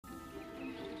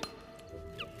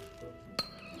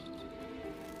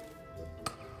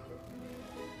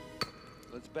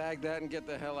bag that and get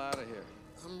the hell out of here.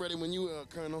 I'm ready when you are,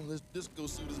 Colonel. This disco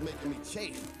suit is making me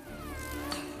chafe.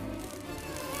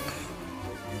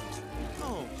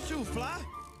 Oh, shoot, Fly.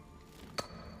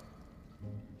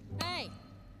 Hey,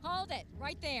 hold it,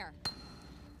 right there.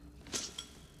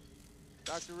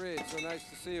 Dr. Reed, so nice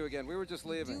to see you again. We were just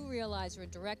leaving. You do realize you're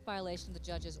in direct violation of the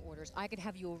judge's orders. I could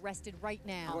have you arrested right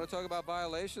now. You want to talk about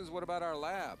violations? What about our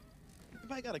lab?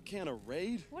 Anybody got a can of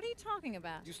Raid? What are you talking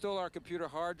about? You stole our computer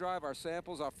hard drive, our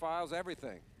samples, our files,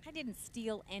 everything. I didn't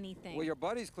steal anything. Well, your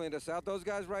buddies cleaned us out. Those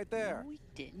guys right there. No, we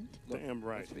didn't. Look, Damn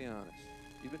right. let's be honest.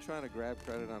 You've been trying to grab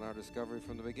credit on our discovery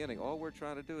from the beginning. All we're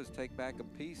trying to do is take back a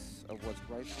piece of what's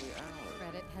rightfully ours.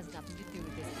 Credit has nothing to do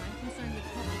with this. I'm concerned with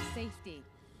public safety.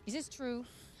 Is this true?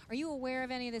 Are you aware of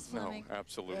any of this, Fleming? No,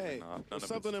 absolutely Hey, not. None there's of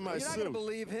something it's in my You're not suit. going to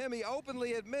believe him. He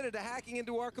openly admitted to hacking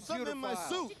into our computer Something in my files.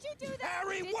 suit. Did you do that?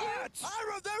 Harry, Did what?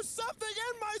 Ira, there's something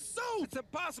in my suit! It's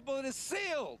impossible. It is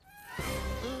sealed.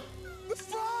 The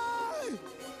fly!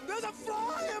 There's a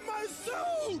fly in my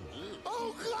suit!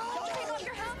 Oh, God! Don't take off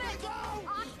your helmet! No!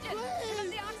 Oxygen! Please! Give us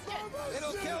the oxygen!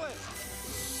 It'll kill it.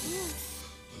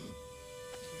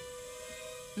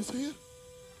 You see it?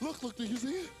 Look, do you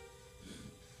see it?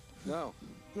 No.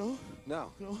 No?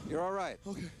 No. No. You're all right.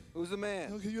 Okay. Who's the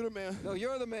man? Okay, you're the man. No,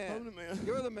 you're the man. I'm the man.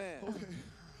 You're the man. Okay.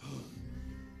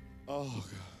 Oh,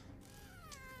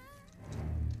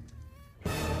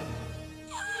 God.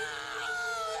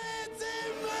 It's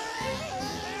in me!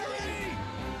 Harry!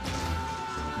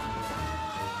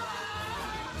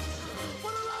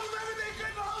 For the love of everything good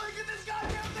and holy, get this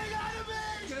goddamn thing out of me!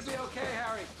 It's gonna be okay,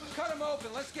 Harry. Cut him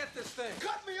open. Let's get this thing.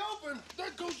 Cut me open!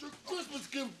 There goes your Christmas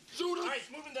gift, Judas! All right,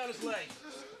 it's moving down his leg.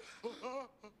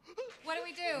 What do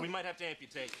we do? We might have to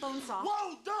amputate. Bone saw.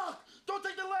 Whoa, Doc! Don't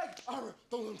take the leg! Ira,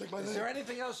 don't let him take my Is leg. there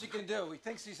anything else you can do? He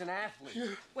thinks he's an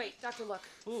athlete. Wait, Doctor, look.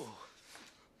 Ooh,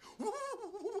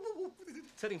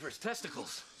 it's heading for his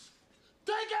testicles.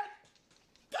 Take it!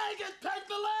 Take it! Take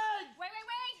the leg! Wait!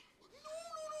 No.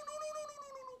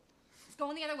 It's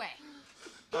going the other way.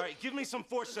 All right, give me some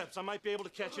forceps. I might be able to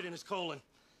catch it in his colon.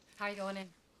 How are you going in?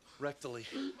 Rectally.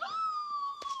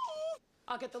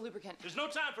 I'll get the lubricant. There's no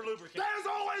time for lubricant. There's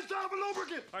always time for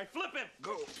lubricant! All right, flip him.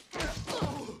 Go.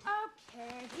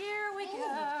 Okay, here we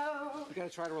go. We gotta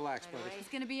try to relax, buddy. It's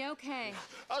gonna be okay.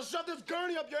 I'll shove this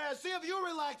gurney up your ass. See if you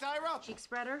relax, Ira. Cheek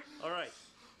spreader. All right,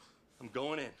 I'm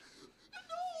going in.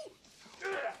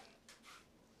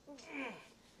 Hey,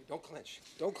 don't clench.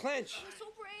 Don't clench. You're so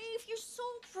brave. You're so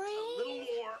brave. A little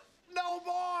more. No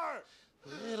more! A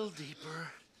little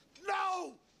deeper.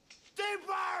 No!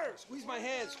 Deeper! Squeeze my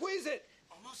hand. Squeeze it.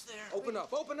 Almost there. Open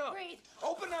up. Open up. Breathe.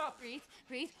 Open up.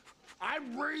 Breathe.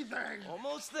 I'm breathing.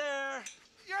 Almost there.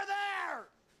 You're there!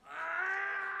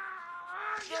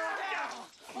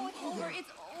 Oh, it's over.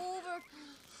 It's over.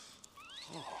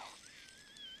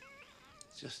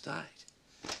 Just died.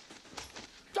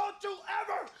 Don't you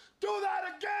ever do that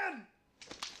again!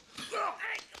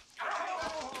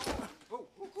 You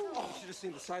should have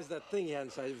seen the size of that thing he had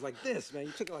inside. It was like this, man.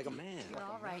 You took it like a man. You're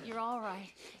all right. You're all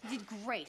right. You did great.